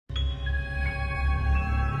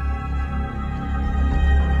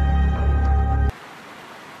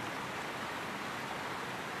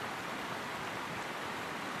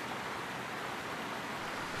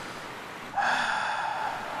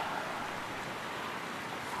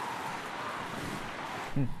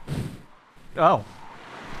Oh.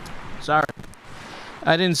 Sorry.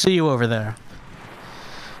 I didn't see you over there.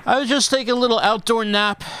 I was just taking a little outdoor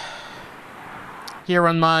nap here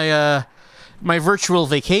on my, my virtual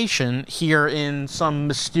vacation here in some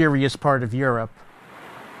mysterious part of Europe.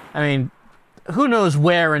 I mean, who knows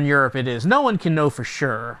where in Europe it is? No one can know for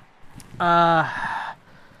sure.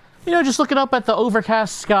 You know, just looking up at the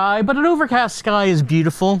overcast sky, but an overcast sky is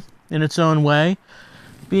beautiful in its own way.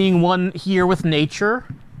 Being one here with nature,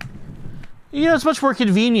 you know, it's much more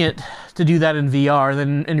convenient to do that in VR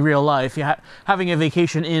than in real life. Having a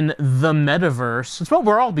vacation in the metaverse, it's what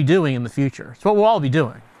we'll all be doing in the future. It's what we'll all be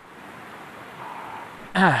doing.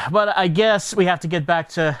 But I guess we have to get back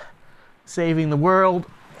to saving the world,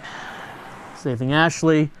 saving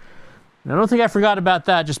Ashley. And I don't think I forgot about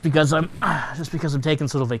that just because I'm taking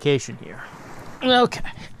this little vacation here.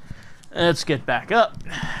 Okay, let's get back up.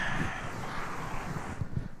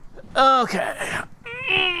 Okay.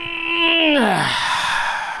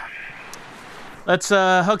 Let's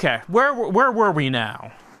okay. Where were we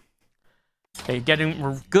now? Okay,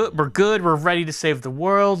 we're good. We're ready to save the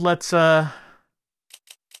world. Let's go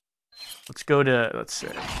to, let's see.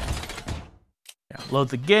 Yeah, load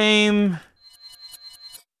the game.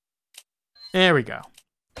 There we go.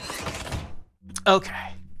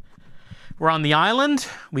 Okay. We're on the island.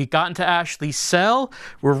 We got into Ashley's cell.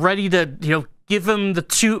 We're ready to, you know, give him the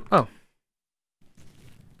two... Oh.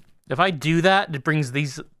 If I do that, it brings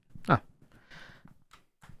these... Oh.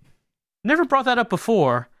 Never brought that up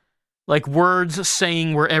before. Like, words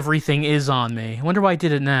saying where everything is on me. I wonder why I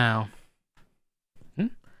did it now. No,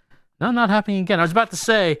 not happening again. I was about to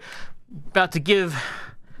say... About to give...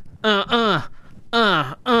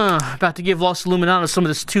 About to give Los Illuminados some of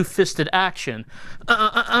this two-fisted action.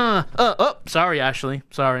 Oh, sorry, Ashley.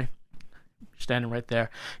 Sorry. Standing right there.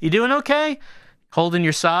 You doing okay? Holding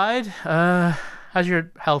your side? How's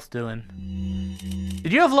your health doing?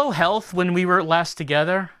 Did you have low health when we were last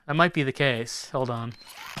together? That might be the case. Hold on.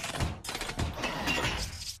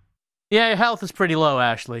 Yeah, your health is pretty low,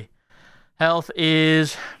 Ashley. Health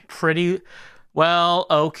is pretty... Well,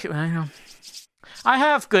 okay. I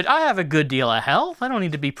have a good deal of health. I don't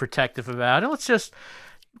need to be protective about it. Let's just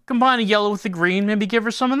combine the yellow with the green, maybe give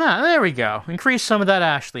her some of that. There we go. Increase some of that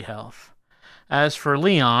Ashley health. As for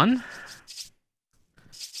Leon,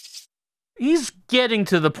 he's getting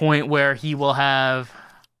to the point where he will have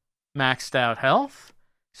maxed out health.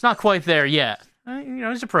 It's not quite there yet. You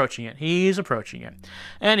know, he's approaching it. He's approaching it.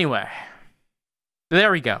 Anyway,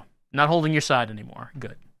 there we go. Not holding your side anymore.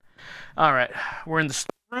 Good. All right, we're in the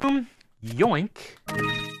storeroom. Yoink.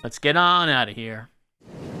 Let's get on out of here.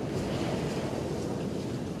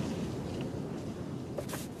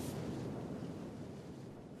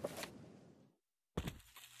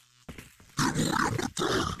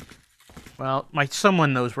 Well,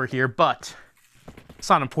 someone knows we're here, but it's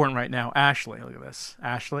not important right now. Ashley, look at this.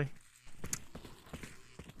 Ashley.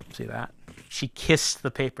 See that? She kissed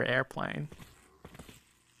the paper airplane.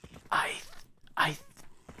 I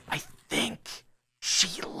think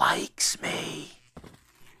she likes me.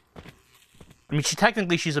 I mean,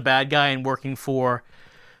 she's a bad guy and working for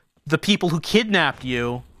the people who kidnapped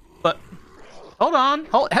you, but hold on.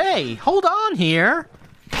 Hey, hold on here.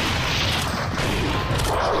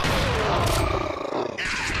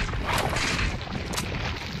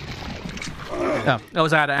 Oh, I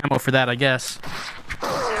was out of ammo for that, I guess.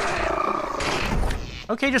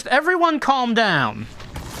 Okay, just everyone calm down.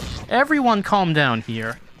 Everyone calm down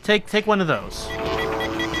here. Take one of those.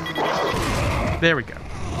 There we go.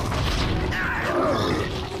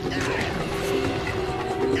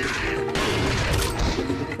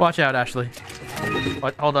 Watch out, Ashley.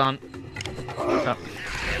 What? Hold on. Oh.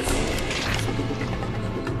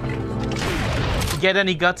 Get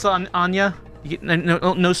any guts on ya?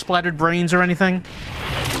 No splattered brains or anything?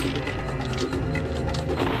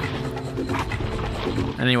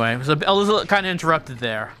 Anyway, I was kind of interrupted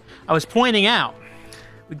there. I was pointing out,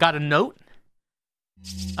 we got a note.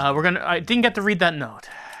 I didn't get to read that note.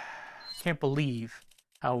 Can't believe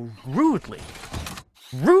how rudely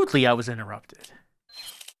I was interrupted.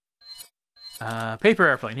 Paper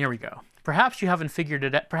airplane, here we go. Perhaps you haven't figured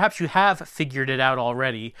it out. Perhaps you have figured it out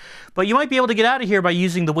already, but you might be able to get out of here by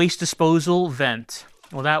using the waste disposal vent.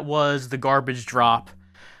 Well, that was the garbage drop.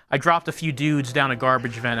 I dropped a few dudes down a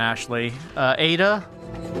garbage vent, Ashley. Ada?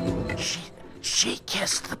 She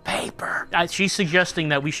kissed the paper. She's suggesting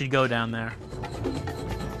that we should go down there.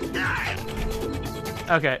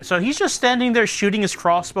 Okay, so he's just standing there shooting his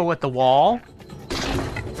crossbow at the wall.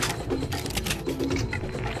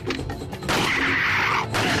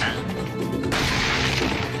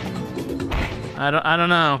 I don't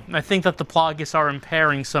know. I think that the Plagas are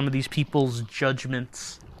impairing some of these people's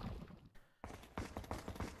judgments.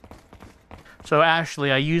 So,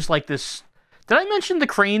 Ashley, I use, like, this... Did I mention the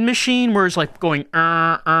crane machine where it's, like, going,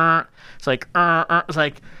 It's like, it's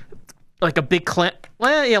like a big clamp.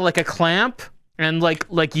 Well, yeah, like a clamp. And,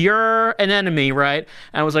 like you're an enemy, right?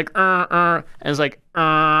 And it was like, and it's like, well,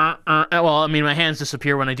 I mean, my hands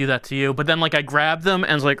disappear when I do that to you. But then, like, I grab them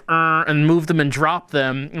and it's like, and move them and drop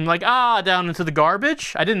them. And I'm like, down into the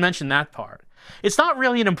garbage. I didn't mention that part. It's not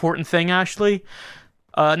really an important thing, Ashley.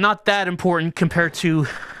 Not that important compared to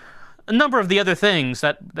a number of the other things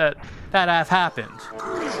that have happened.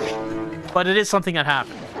 But it is something that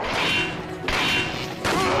happened.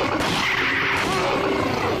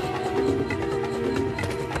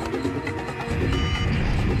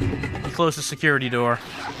 Close the security door.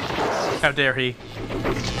 How dare he?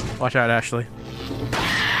 Watch out, Ashley.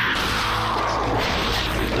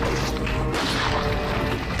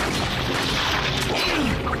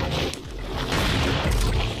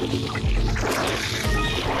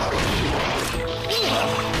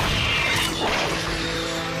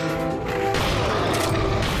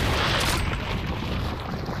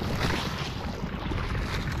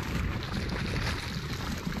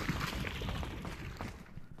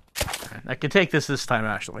 I can take this time,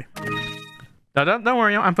 Ashley. No, don't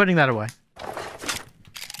worry. I'm putting that away. All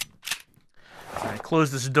right,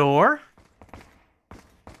 close this door.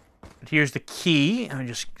 And here's the key. I'm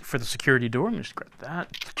just for the security door. I'm just grab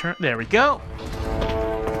that. Turn. There we go.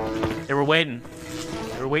 They were waiting.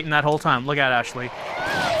 They were waiting that whole time. Look at Ashley.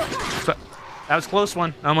 So, that was a close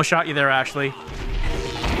one. I almost shot you there, Ashley.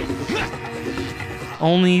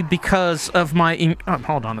 Only because of my...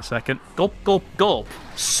 hold on a second. Gulp, gulp, gulp.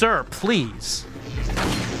 Sir, please.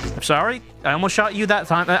 I'm sorry. I almost shot you that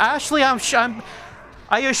time. Ashley,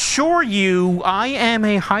 I assure you, I am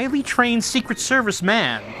a highly trained Secret Service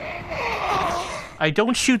man. I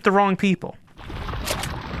don't shoot the wrong people.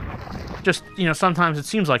 Just, sometimes it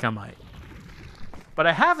seems like I might. But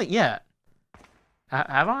I haven't yet.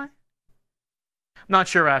 Have I? I'm not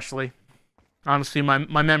sure, Ashley. Honestly, my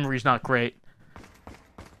memory's not great.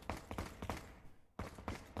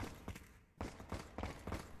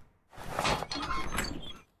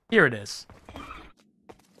 Here it is.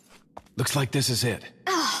 Looks like this is it.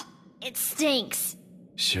 Ugh, it stinks.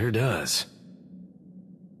 Sure does.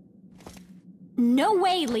 No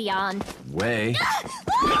way, Leon. Way?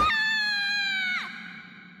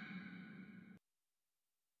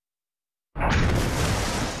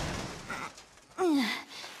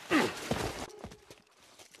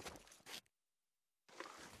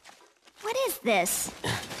 What is this?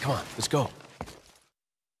 Come on, let's go.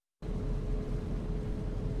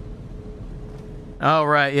 Oh,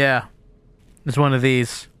 right, yeah. It's one of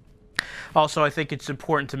these. Also, I think it's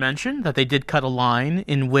important to mention that they did cut a line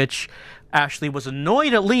in which Ashley was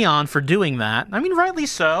annoyed at Leon for doing that. I mean, rightly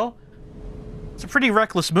so. It's a pretty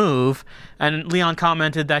reckless move. And Leon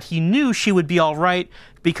commented that he knew she would be all right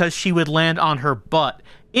because she would land on her butt,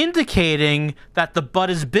 indicating that the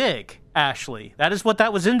butt is big, Ashley. That is what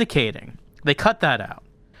that was indicating. They cut that out.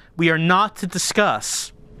 We are not to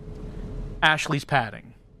discuss Ashley's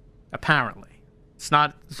padding, apparently. It's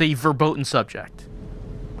not the verboten subject.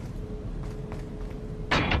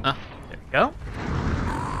 There we go.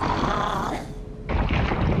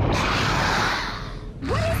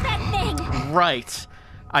 What is that thing? Right.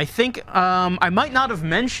 I think I might not have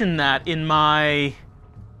mentioned that in my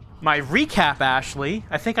recap, Ashley.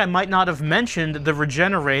 I think I might not have mentioned the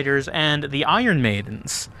Regenerators and the Iron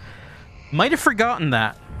Maidens. Might have forgotten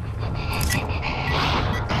that.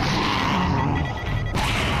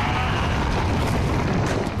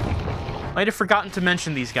 Might have forgotten to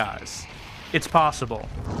mention these guys. It's possible.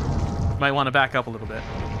 Might want to back up a little bit.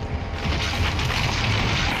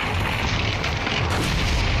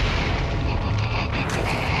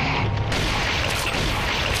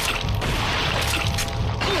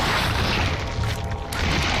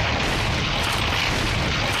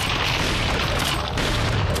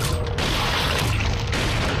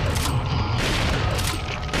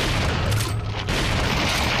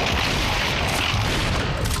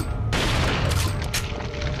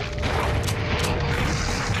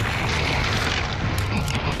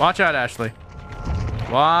 Watch out, Ashley.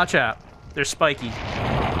 Watch out. They're spiky.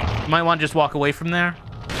 You might want to just walk away from there.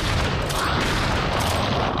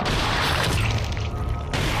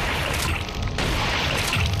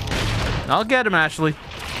 I'll get him, Ashley.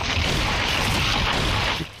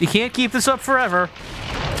 You can't keep this up forever.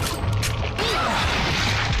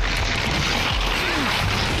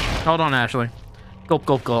 Hold on, Ashley. Gulp,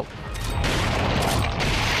 gulp, gulp.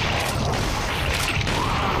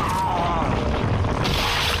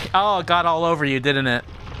 Oh, it got all over you, didn't it?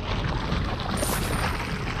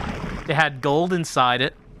 It had gold inside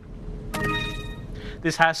it.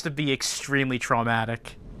 This has to be extremely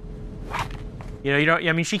traumatic. You know,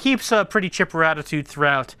 I mean, she keeps a pretty chipper attitude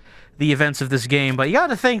throughout the events of this game, but you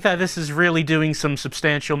gotta think that this is really doing some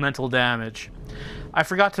substantial mental damage. I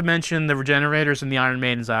forgot to mention the regenerators and the Iron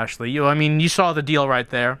Maidens, Ashley. I mean, you saw the deal right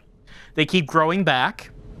there. They keep growing back,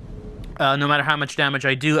 no matter how much damage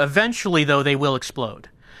I do. Eventually, though, they will explode.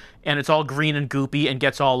 And it's all green and goopy and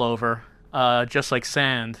gets all over, just like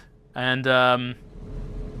sand. And, well,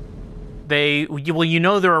 you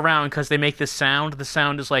know they're around because they make this sound. The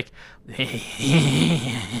sound is like...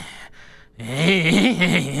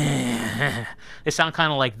 They sound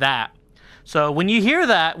kind of like that. So when you hear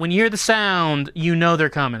that, when you hear the sound, you know they're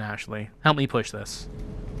coming, Ashley. Help me push this.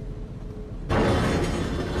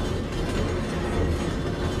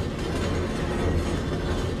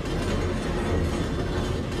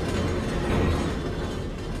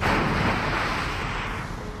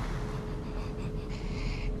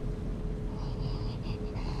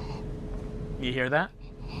 You hear that?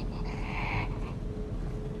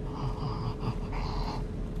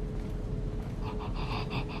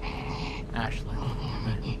 Ashley.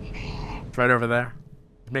 It's right over there.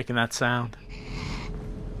 Making that sound.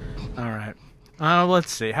 Alright.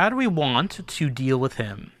 Let's see. How do we want to deal with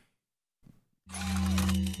him?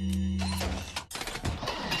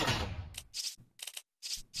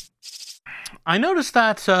 I noticed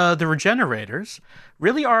that the regenerators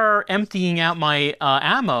really are emptying out my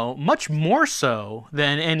ammo much more so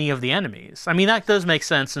than any of the enemies. I mean, that does make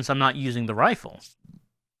sense since I'm not using the rifle.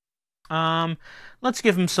 Let's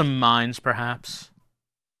give him some mines, perhaps.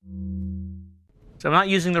 So I'm not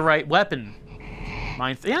using the right weapon.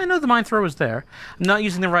 Yeah, I know the mine thrower was there. I'm not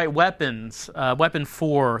using the right weapons. Weapon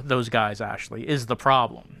for those guys, Ashley, is the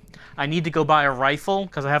problem. I need to go buy a rifle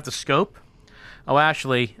because I have the scope. Oh,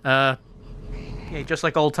 Ashley, yeah, just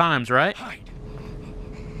like old times, right? Hide.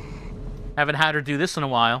 Haven't had her do this in a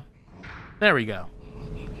while. There we go.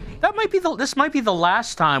 That might be this might be the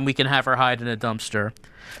last time we can have her hide in a dumpster.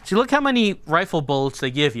 See, look how many rifle bullets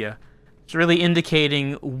they give you. It's really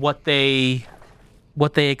indicating what they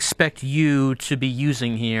expect you to be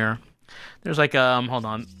using here. There's like hold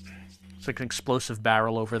on. It's like an explosive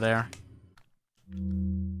barrel over there.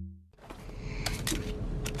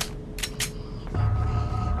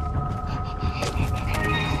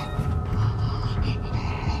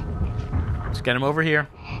 Let's get him over here.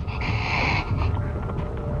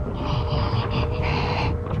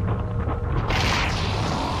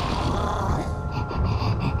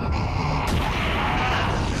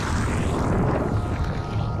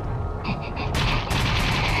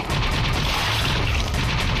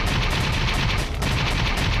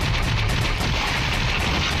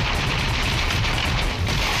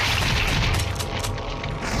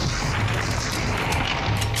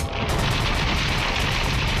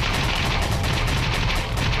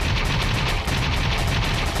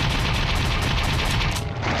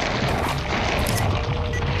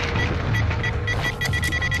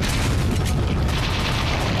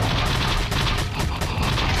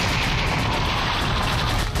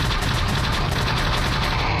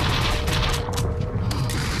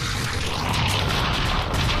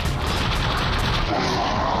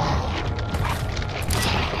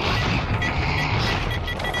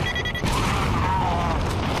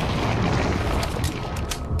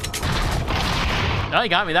 Oh, he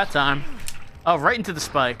got me that time. Oh, right into the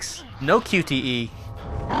spikes. No QTE.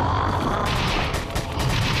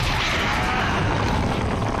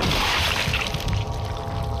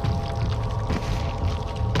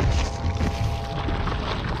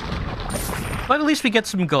 But at least we get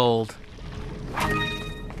some gold.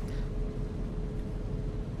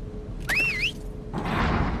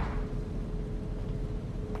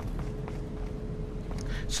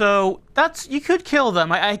 So that's, you could kill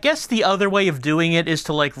them. I guess the other way of doing it is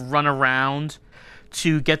to like run around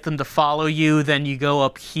to get them to follow you. Then you go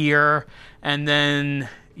up here and then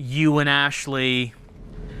you and Ashley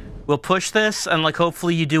will push this and like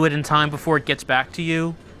hopefully you do it in time before it gets back to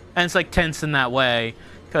you. And it's like tense in that way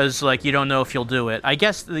because like you don't know if you'll do it. I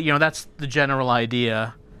guess, you know, that's the general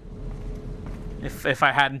idea. If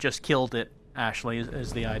I hadn't just killed it, Ashley,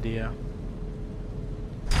 is the idea.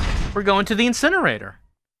 We're going to the incinerator.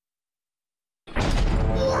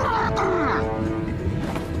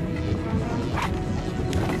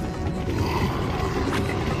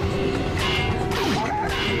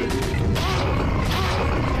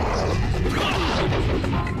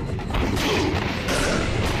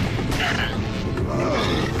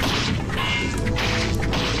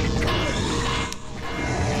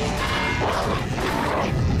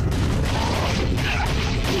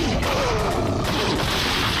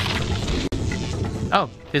 Oh,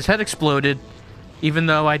 his head exploded, even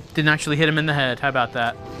though I didn't actually hit him in the head. How about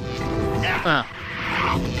that?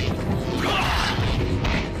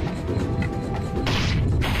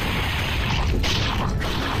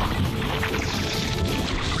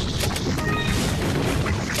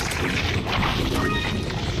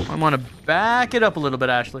 I want to back it up a little bit,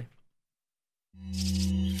 Ashley.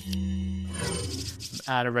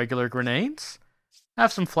 Add a regular grenades.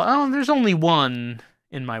 Have some oh, there's only one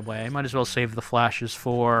in my way. Might as well save the flashes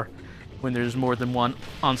for when there's more than one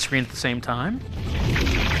on screen at the same time.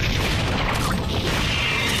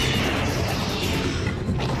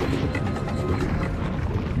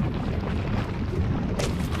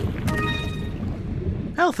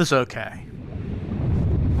 Health is okay.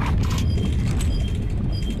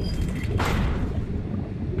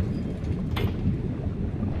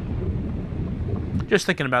 Just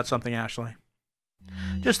thinking about something, Ashley.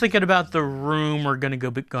 Just thinking about the room we're gonna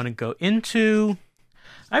go into.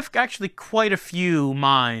 I've actually quite a few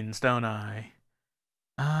mines, don't I?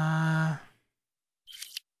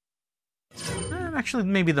 Actually,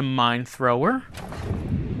 maybe the mine thrower.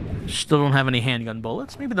 Still don't have any handgun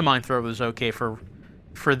bullets. Maybe the mine thrower is okay for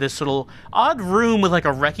this little odd room with like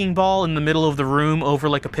a wrecking ball in the middle of the room over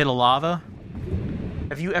like a pit of lava.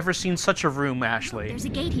 Have you ever seen such a room, Ashley? There's a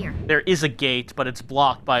gate here. There is a gate, but it's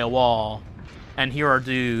blocked by a wall. And here are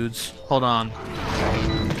dudes. Hold on.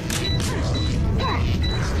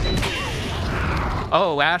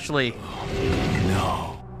 Oh, Ashley.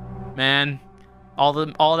 No. Man, all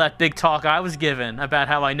that big talk I was given about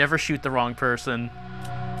how I never shoot the wrong person.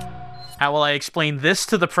 How will I explain this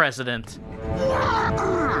to the president?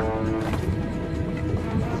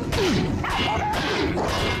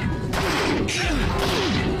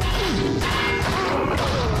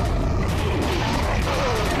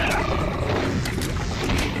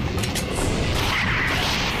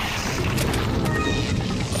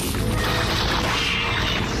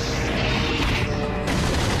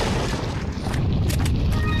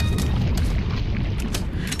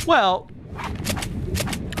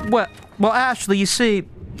 Well, Ashley, you see,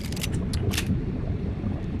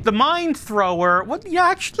 the mine thrower,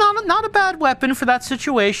 actually not a bad weapon for that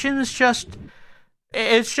situation. It's just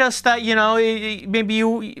that, you know, maybe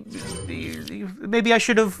I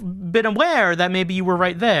should have been aware that maybe you were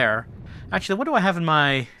right there. Actually, what do I have in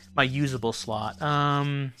my usable slot?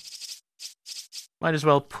 Might as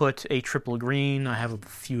well put a triple green. I have a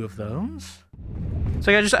few of those.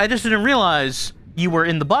 So I just didn't realize you were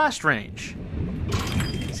in the blast range.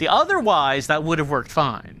 See, otherwise that would have worked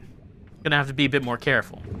fine. Gonna have to be a bit more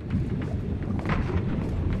careful.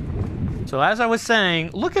 So as I was saying,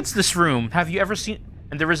 look at this room. Have you ever seen...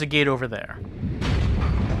 And there is a gate over there.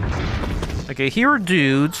 Okay, here are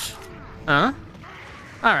dudes.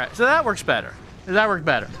 Alright, so that works better. That worked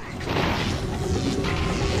better.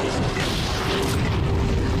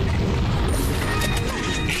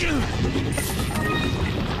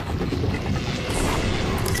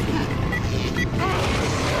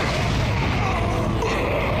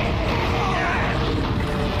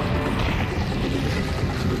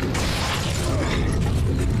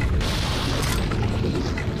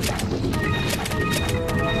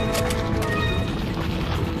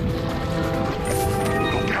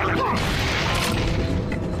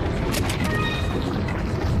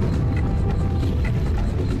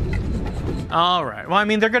 All right. Well, I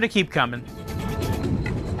mean, they're going to keep coming.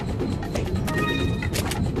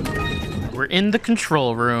 We're in the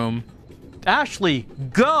control room. Ashley,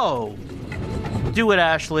 go! Do it,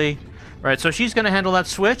 Ashley. Right, so she's going to handle that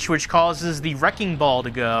switch, which causes the wrecking ball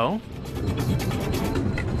to go.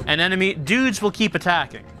 And enemy dudes will keep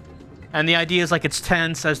attacking. And the idea is like it's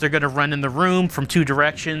tense as they're going to run in the room from two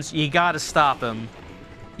directions. You got to stop them.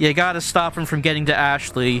 You got to stop them from getting to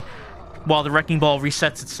Ashley while the wrecking ball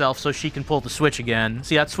resets itself so she can pull the switch again.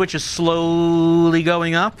 See, that switch is slowly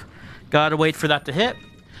going up. Gotta wait for that to hit.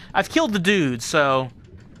 I've killed the dude, so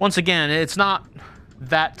once again, it's not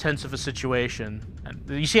that tense of a situation.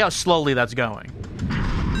 You see how slowly that's going?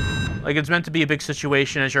 Like, it's meant to be a big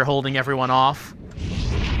situation as you're holding everyone off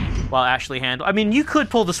while Ashley handles... I mean, you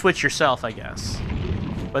could pull the switch yourself, I guess.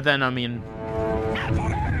 But then, I mean...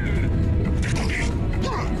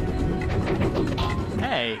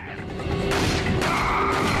 Hey.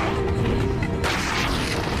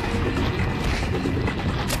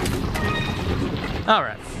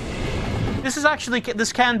 Alright.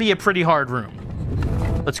 This can be a pretty hard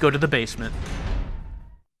room. Let's go to the basement.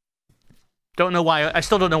 Don't know why, I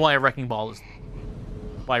still don't know why a wrecking ball was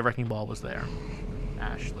there.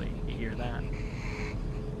 Ashley, you hear that?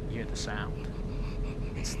 You hear the sound.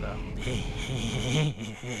 It's the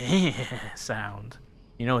sound.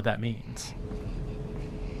 You know what that means.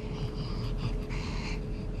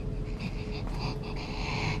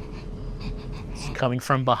 coming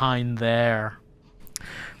from behind there.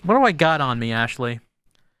 What do I got on me, Ashley?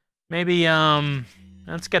 Maybe,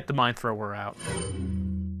 let's get the mine thrower out.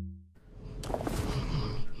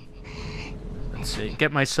 Let's see,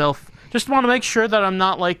 get myself... Just want to make sure that I'm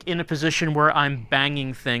not, like, in a position where I'm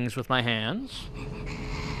banging things with my hands.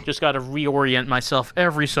 Just got to reorient myself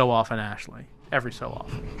every so often, Ashley. Every so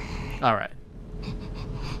often. All right.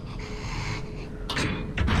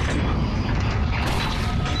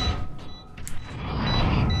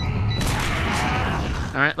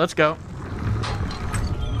 All right, let's go.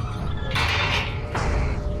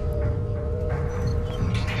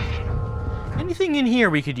 Anything in here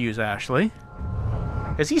we could use, Ashley?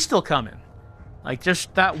 Because he's still coming. Like,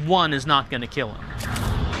 just that one is not going to kill him.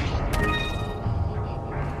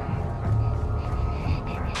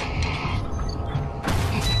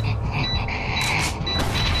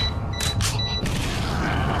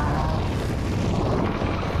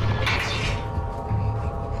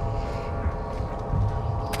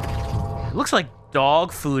 It looks like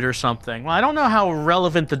dog food or something. Well, I don't know how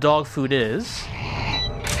relevant the dog food is.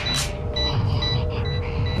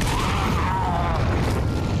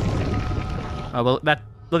 Oh, well,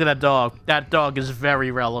 look at that dog. That dog is very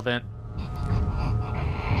relevant.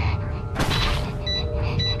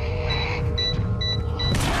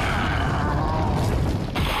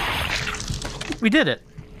 We did it.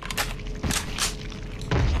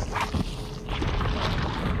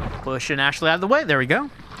 Pushing Ashley out of the way. There we go.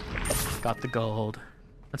 Got the gold.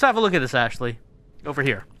 Let's have a look at this, Ashley. Over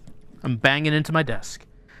here. I'm banging into my desk.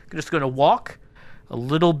 I'm just going to walk a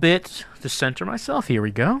little bit to center myself. Here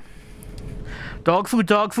we go. Dog food,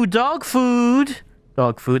 dog food, dog food.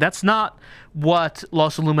 Dog food. That's not what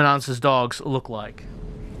Los Illuminados' dogs look like.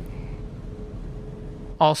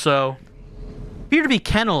 Also, appear to be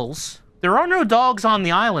kennels. There are no dogs on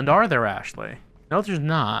the island, are there, Ashley? No, there's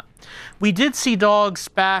not. We did see dogs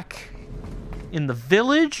back in the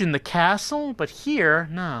village, in the castle, but here,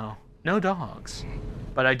 no. No dogs.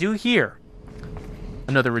 But I do hear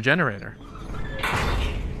another regenerator.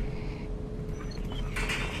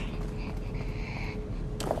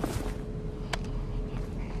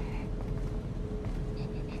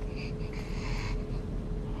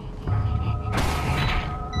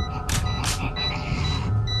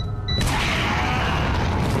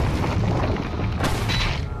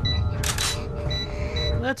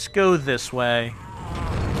 Let's go this way.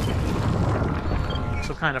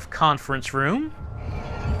 Some kind of conference room.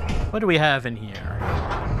 What do we have in here?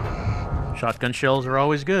 Shotgun shells are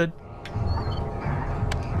always good.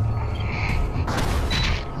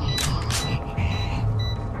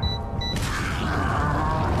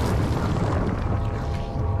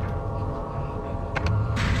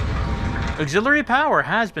 Auxiliary power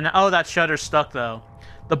has been... Oh, that shutter's stuck, though.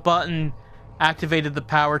 The button activated the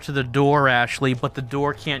power to the door, Ashley, but the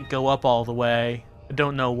door can't go up all the way. I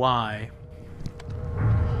don't know why.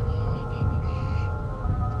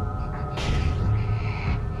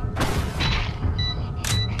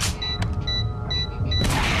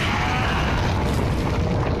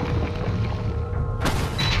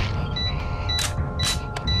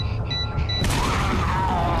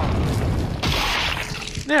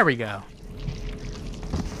 There we go.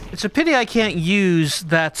 It's a pity I can't use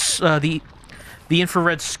the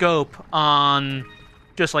infrared scope on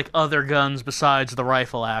just like other guns besides the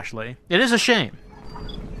rifle, Ashley. It is a shame.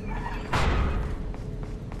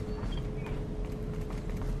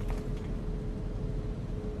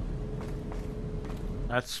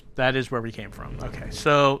 That is where we came from. Okay,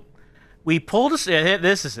 so we pulled this.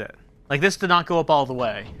 This is it. Like, this did not go up all the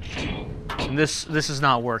way. And this is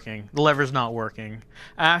not working. The lever's not working.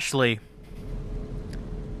 Ashley,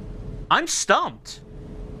 I'm stumped.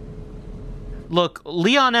 Look,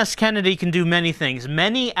 Leon S. Kennedy can do many things,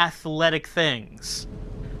 many athletic things.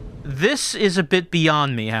 This is a bit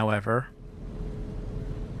beyond me, however.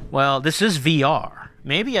 Well, this is VR.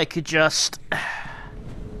 Maybe I could just...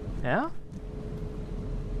 Yeah?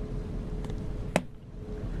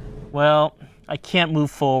 Well, I can't move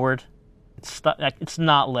forward. It's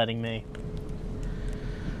not letting me.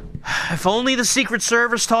 If only the Secret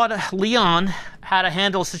Service taught Leon how to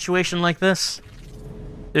handle a situation like this.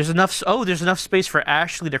 There's enough... Oh, there's enough space for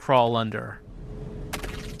Ashley to crawl under.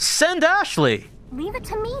 Send Ashley! Leave it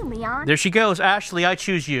to me, Leon. There she goes. Ashley, I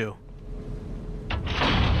choose you.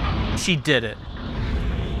 She did it.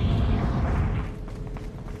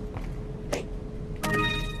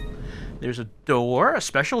 There's a door, a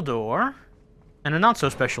special door, and a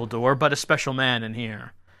not-so-special door, but a special man in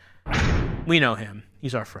here. We know him.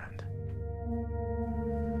 He's our friend.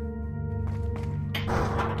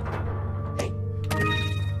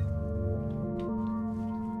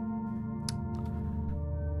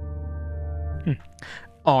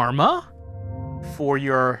 Arma? For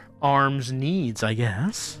your arms needs, I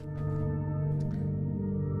guess.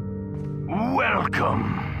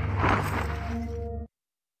 Welcome.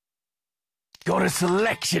 Got a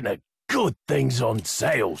selection of good things on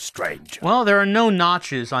sale, stranger. Well, there are no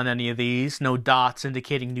notches on any of these, no dots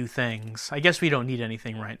indicating new things. I guess we don't need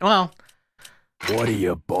anything right now. Well, What are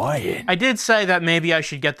you buying? I did say that maybe I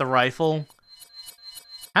should get the rifle.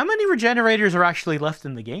 How many regenerators are actually left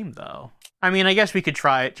in the game, though? I mean, I guess we could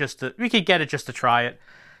try it we could get it just to try it.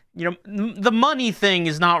 You know, the money thing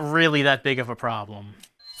is not really that big of a problem.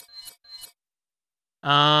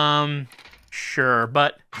 Sure,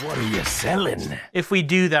 but What are you selling? if we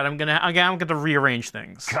do that, I'm gonna rearrange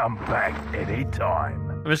things. Come back anytime.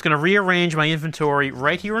 I'm just gonna rearrange my inventory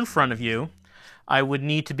right here in front of you. I would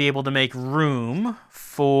need to be able to make room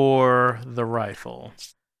for the rifle.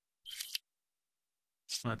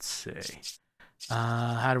 Let's see.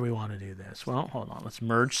 How do we want to do this? Well, hold on. Let's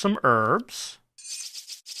merge some herbs.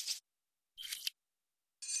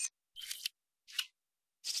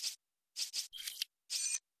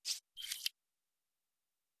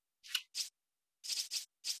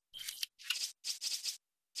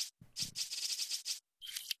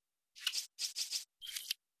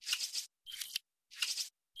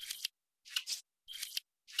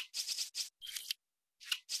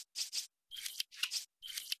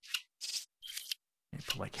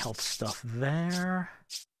 Put like health stuff there.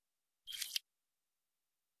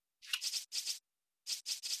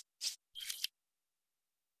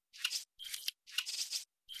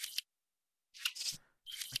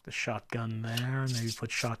 Like the shotgun there. Maybe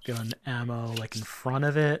put shotgun ammo like in front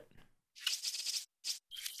of it.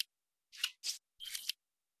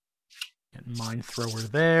 Get mine thrower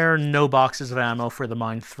there. No boxes of ammo for the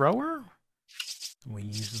mine thrower. We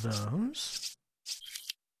use those.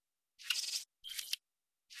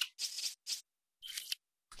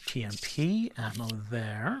 TMP ammo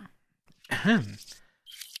there.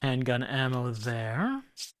 Handgun ammo there.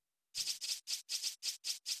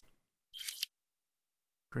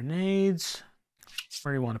 Grenades.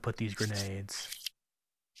 Where do you want to put these grenades?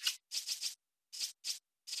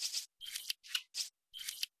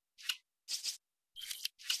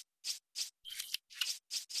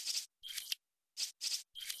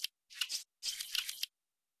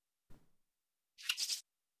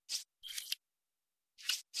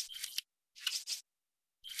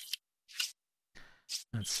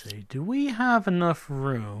 Let's see, do we have enough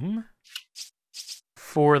room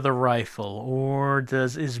for the rifle, or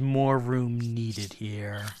is more room needed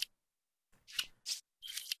here?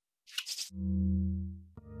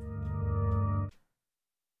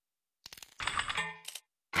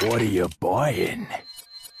 What are you buying?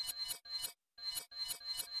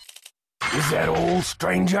 Is that all,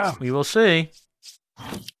 stranger? We will see.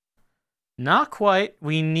 Not quite.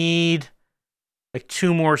 We need like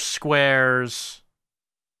 2 more squares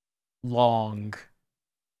long.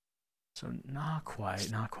 So not quite,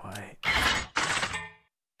 not quite.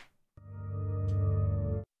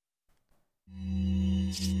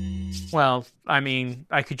 Well, I mean,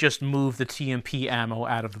 I could just move the TMP ammo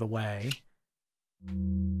out of the way.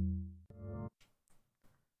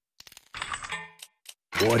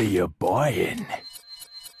 What are you buying?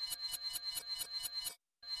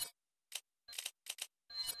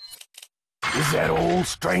 Is that all,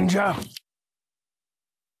 stranger?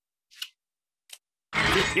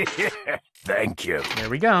 Thank you. There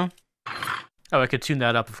we go. Oh, I could tune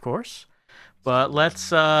that up, of course. But let's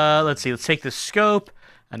see. Let's take the scope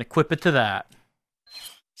and equip it to that.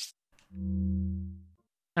 And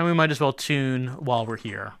we might as well tune while we're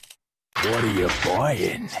here. What are you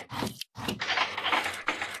buying?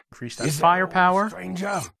 Increase that firepower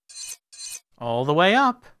Stranger? all the way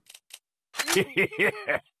up.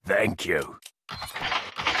 Thank you.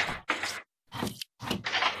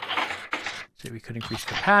 See, we could increase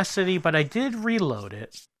capacity, but I did reload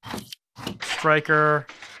it. Striker.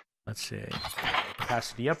 Let's see.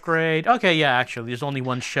 Capacity upgrade. Okay, yeah, actually, there's only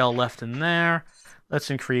 1 shell left in there.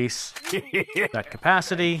 Let's increase that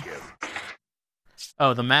capacity.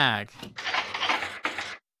 Oh, the mag.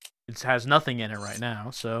 It has nothing in it right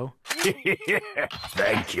now, so...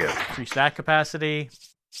 Thank you. Increase that capacity.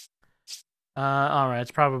 Alright,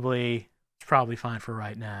 it's probably fine for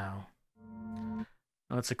right now.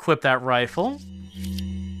 Let's equip that rifle.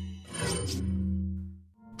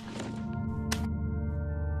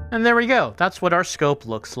 And there we go. That's what our scope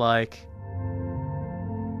looks like.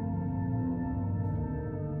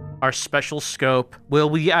 Our special scope. Will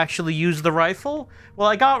we actually use the rifle? Well,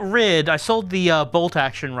 I sold the bolt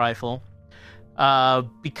action rifle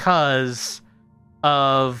because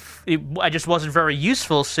I just wasn't very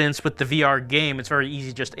useful since with the VR game, it's very easy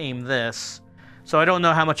to just aim this. So I don't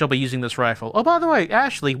know how much I'll be using this rifle. Oh, by the way,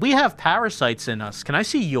 Ashley, we have parasites in us. Can I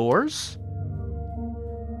see yours?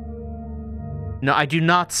 No, I do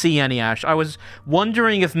not see any, Ash. I was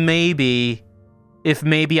wondering if maybe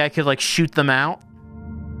I could, like, shoot them out.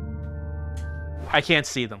 I can't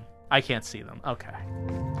see them. I can't see them. Okay.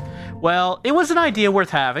 Well, it was an idea worth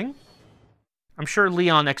having. I'm sure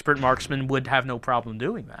Leon, expert marksman, would have no problem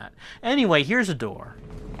doing that. Anyway, here's a door.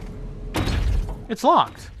 It's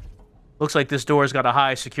locked. Looks like this door's got a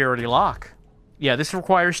high security lock. Yeah, this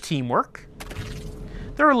requires teamwork.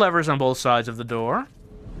 There are levers on both sides of the door.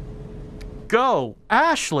 Go,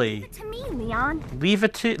 Ashley. Leave it to me, Leon. Leave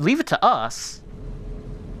it to us.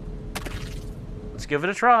 Let's give it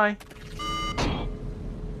a try.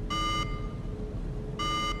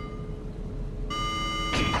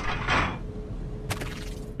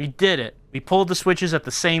 We did it. We pulled the switches at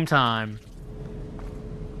the same time.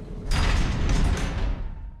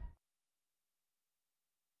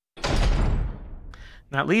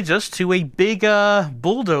 That leads us to a big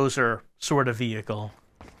bulldozer sort of vehicle.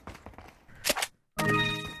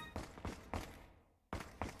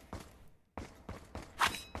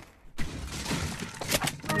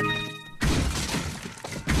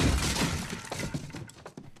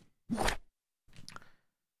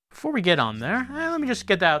 Before we get on there, let me just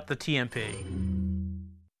get out the TMP.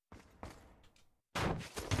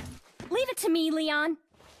 Leave it to me, Leon.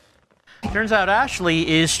 Turns out Ashley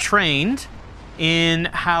is trained in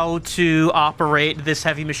how to operate this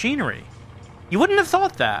heavy machinery. You wouldn't have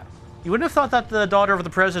thought that. You wouldn't have thought that the daughter of the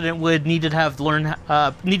president would need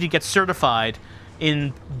to get certified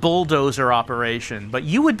in bulldozer operation, but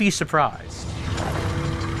you would be surprised.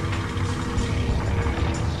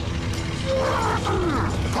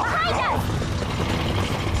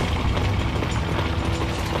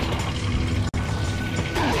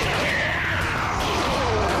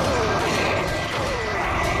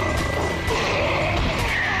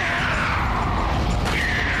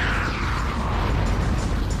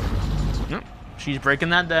 She's breaking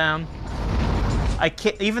that down. I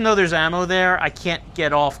can't, even though there's ammo there, I can't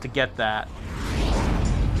get off to get that.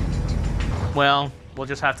 Well, we'll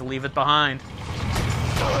just have to leave it behind.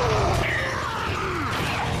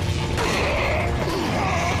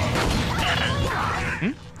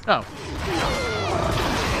 Hmm? Oh.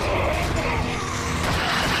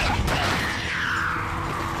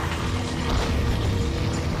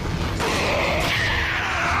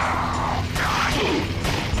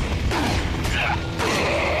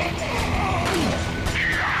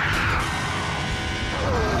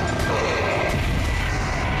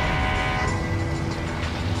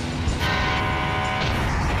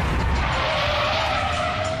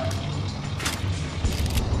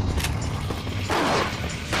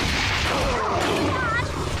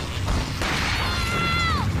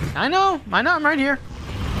 I know, I'm right here.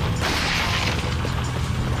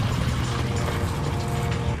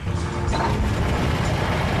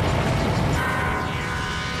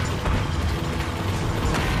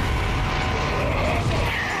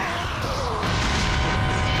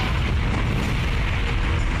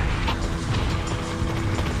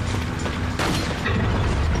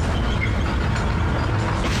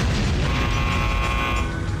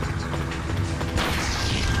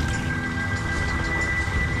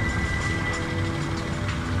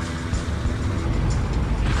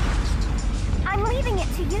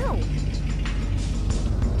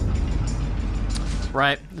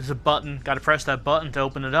 Right, there's a button. Gotta press that button to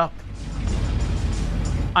open it up.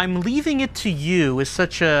 I'm leaving it to you is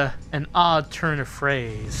such an odd turn of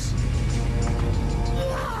phrase.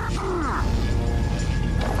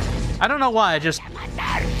 I don't know why, I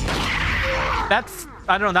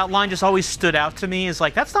don't know, that line just always stood out to me. Is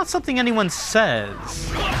like, that's not something anyone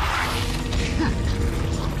says.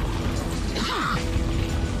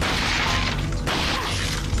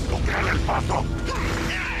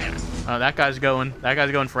 Oh, that guy's going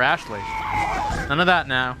for Ashley. None of that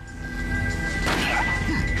now.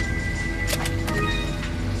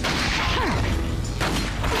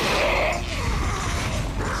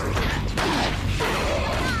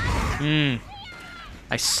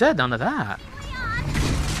 I said none of that.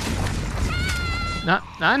 No,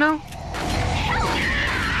 I know.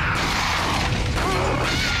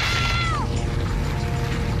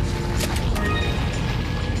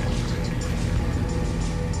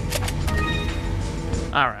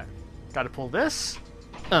 Alright. Gotta pull this.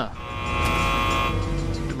 The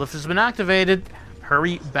lift has been activated.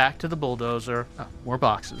 Hurry back to the bulldozer. Oh, more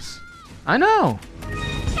boxes. I know.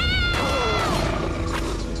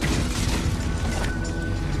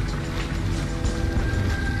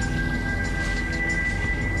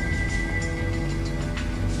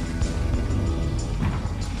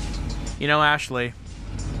 You know, Ashley,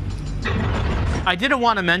 I didn't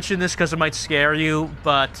want to mention this because it might scare you,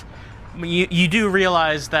 but you do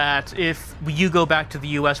realize that if you go back to the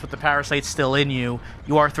U.S. with the parasite still in you,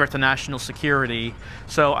 you are a threat to national security.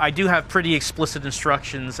 So I do have pretty explicit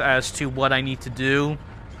instructions as to what I need to do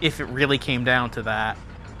if it really came down to that.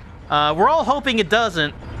 We're all hoping it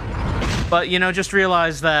doesn't, but, you know, just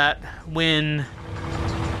realize that when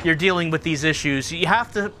you're dealing with these issues, you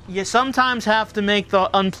sometimes have to make the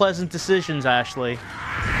unpleasant decisions, Ashley.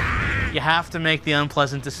 You have to make the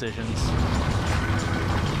unpleasant decisions.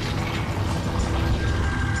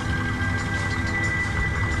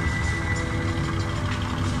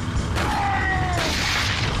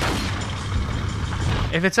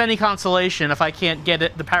 If it's any consolation, if I can't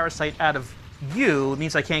get the parasite out of you, it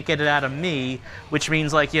means I can't get it out of me, which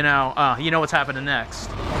means, like, you know what's happening next.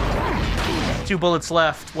 2 bullets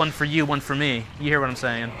left, 1 for you, 1 for me. You hear what I'm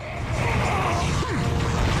saying?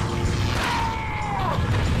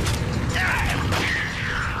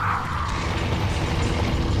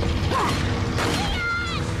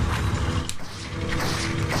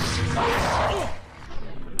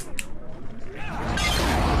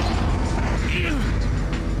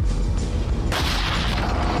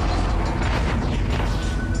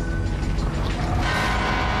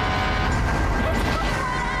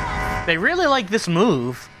 They really like this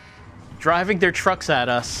move, driving their trucks at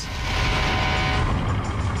us.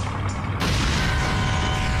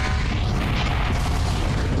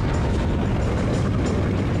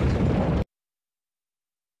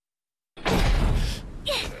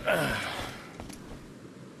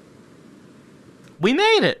 We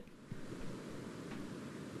made it!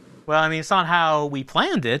 Well, I mean, it's not how we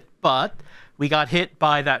planned it, but we got hit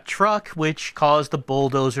by that truck, which caused the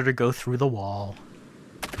bulldozer to go through the wall.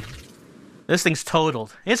 This thing's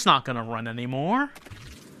totaled. It's not gonna run anymore.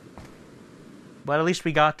 But at least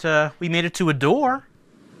we made it to a door.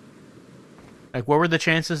 Like, what were the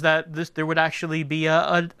chances that there would actually be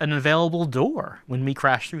an available door when we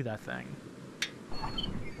crashed through that thing?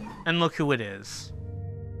 And look who it is.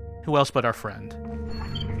 Who else but our friend?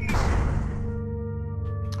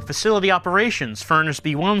 Facility operations. Furnace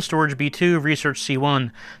B1, storage B2, research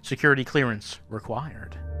C1. Security clearance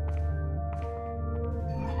required.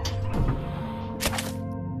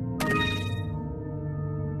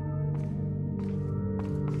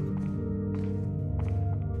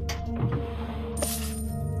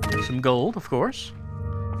 Some gold, of course.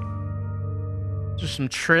 Just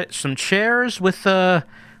some chairs with what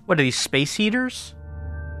are these, space heaters?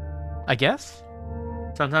 I guess.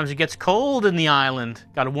 Sometimes it gets cold in the island.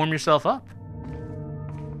 Got to warm yourself up.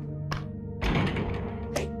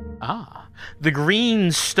 Ah, the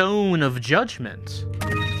green stone of judgment.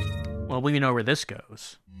 Well, we know where this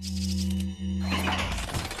goes.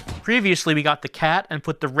 Previously, we got the cat and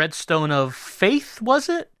put the red stone of faith, was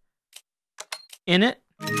it? In it.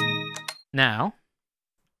 Now,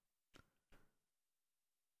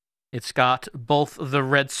 it's got both the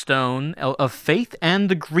red stone of faith and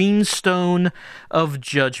the green stone of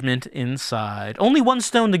judgment inside. Only 1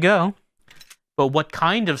 stone to go. But what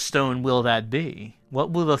kind of stone will that be?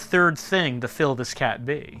 What will the third thing to fill this cat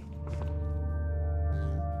be?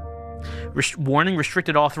 Warning,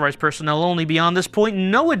 restricted authorized personnel only. Beyond this point,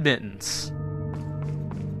 no admittance.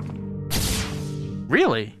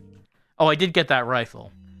 Really? Oh, I did get that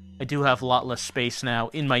rifle. I do have a lot less space now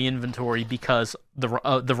in my inventory because the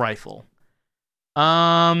rifle.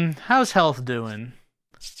 How's health doing?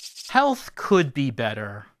 Health could be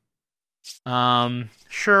better.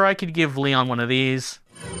 Sure, I could give Leon one of these.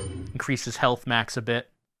 Increase his health max a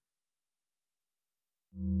bit.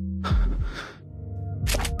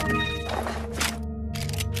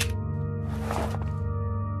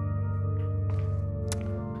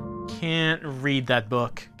 Can't read that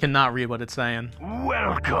book. Cannot read what it's saying.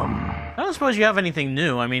 Welcome. I don't suppose you have anything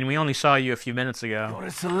new. I mean, we only saw you a few minutes ago. Got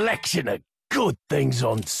a selection of good things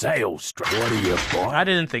on sale. What are you buying? I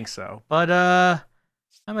didn't think so. But,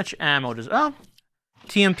 how much ammo does... Oh,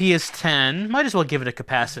 TMP is 10. Might as well give it a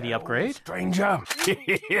capacity upgrade. Stranger.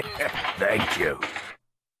 Thank you.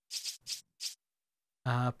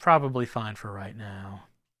 Probably fine for right now.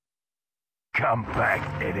 Come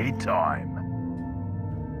back anytime.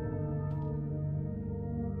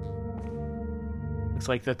 Looks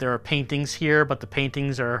like that there are paintings here, but the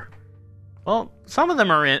paintings are... Well, some of them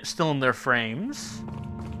are still in their frames.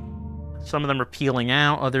 Some of them are peeling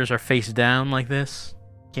out. Others are face down like this.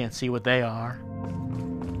 Can't see what they are.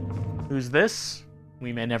 Who's this?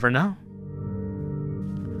 We may never know.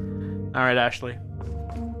 Alright, Ashley.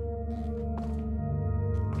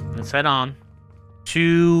 Let's head on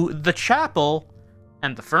to the chapel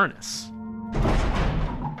and the furnace.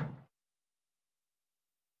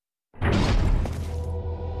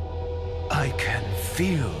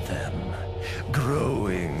 feel them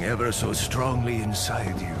growing ever so strongly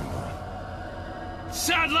inside you.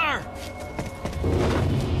 Sadler!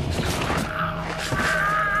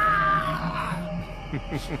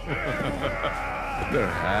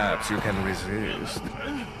 Perhaps you can resist,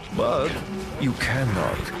 but you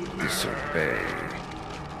cannot disobey.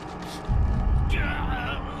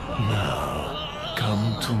 Now,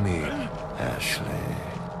 come to me, Ashley.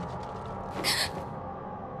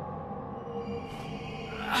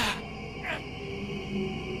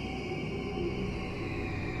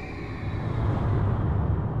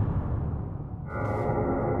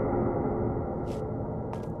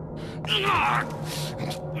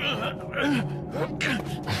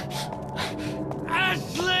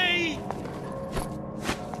 Ashley!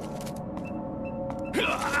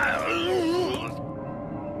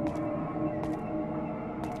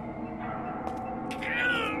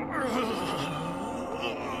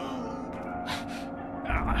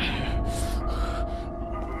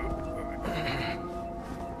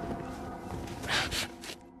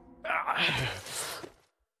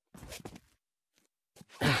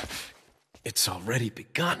 It's already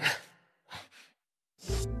begun.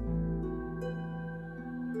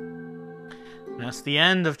 That's the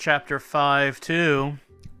end of Chapter 5-2.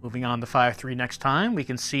 Moving on to 5-3 next time, we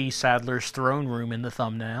can see Sadler's throne room in the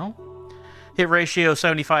thumbnail. Hit ratio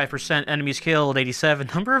 75%, enemies killed 87,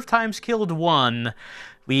 number of times killed 1.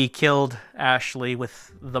 We killed Ashley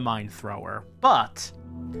with the mine thrower. But,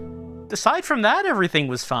 aside from that, everything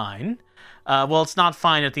was fine. Well, it's not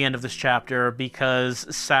fine at the end of this chapter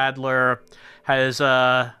because Sadler has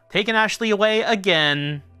taken Ashley away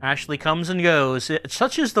again. Ashley comes and goes.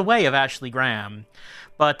 Such is the way of Ashley Graham.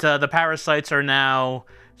 But the parasites are now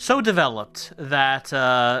so developed that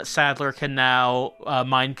Sadler can now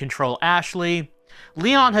mind control Ashley.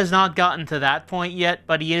 Leon has not gotten to that point yet,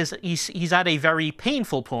 but he's at a very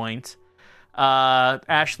painful point.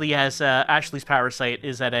 Ashley's parasite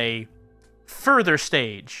is at a further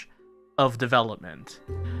stage of development.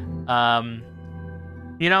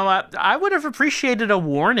 You know, I would have appreciated a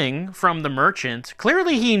warning from the merchant.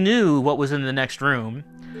 Clearly he knew what was in the next room.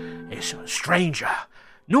 It's a stranger.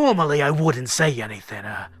 Normally I wouldn't say anything.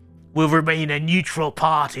 We'll remain a neutral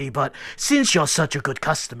party, but since you're such a good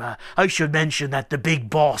customer, I should mention that the big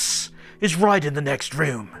boss is right in the next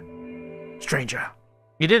room. Stranger.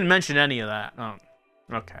 You didn't mention any of that. Oh,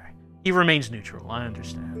 okay. He remains neutral, I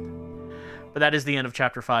understand. But that is the end of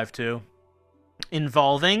Chapter 5-2.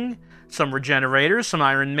 Involving some regenerators, some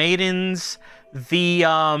Iron Maidens, the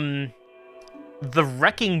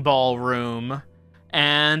Wrecking Ball room,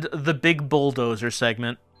 and the big Bulldozer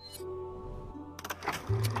segment.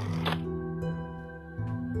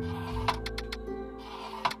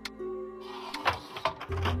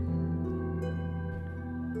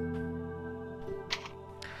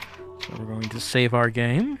 So we're going to save our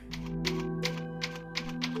game.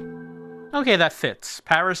 Okay, that fits.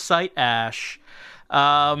 Parasite Ash.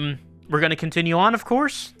 We're going to continue on, of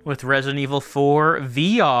course, with Resident Evil 4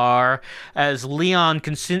 VR as Leon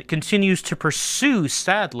continues to pursue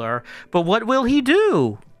Sadler. But what will he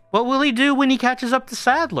do? What will he do when he catches up to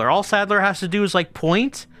Sadler? All Sadler has to do is, like,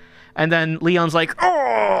 point, and then Leon's like,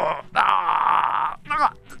 oh,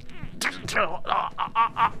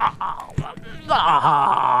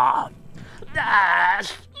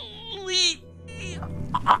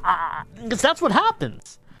 because that's what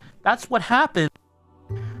happens. That's what happens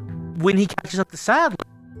when he catches up to Sadler.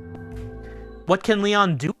 What can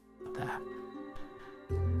Leon do about that?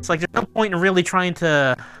 It's like there's no point in really trying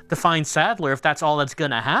to find Sadler if that's all that's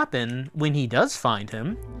gonna happen when he does find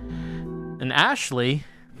him. And Ashley,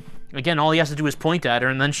 again, all he has to do is point at her,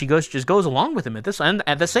 and then she just goes along with him at this. And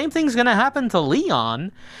the same thing's gonna happen to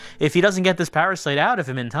Leon if he doesn't get this parasite out of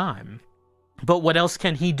him in time. But what else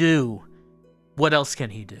can he do? What else can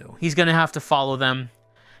he do? He's gonna have to follow them.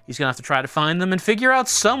 He's going to have to try to find them and figure out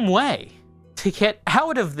some way to get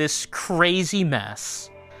out of this crazy mess.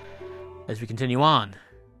 As we continue on,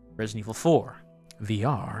 Resident Evil 4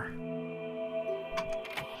 VR.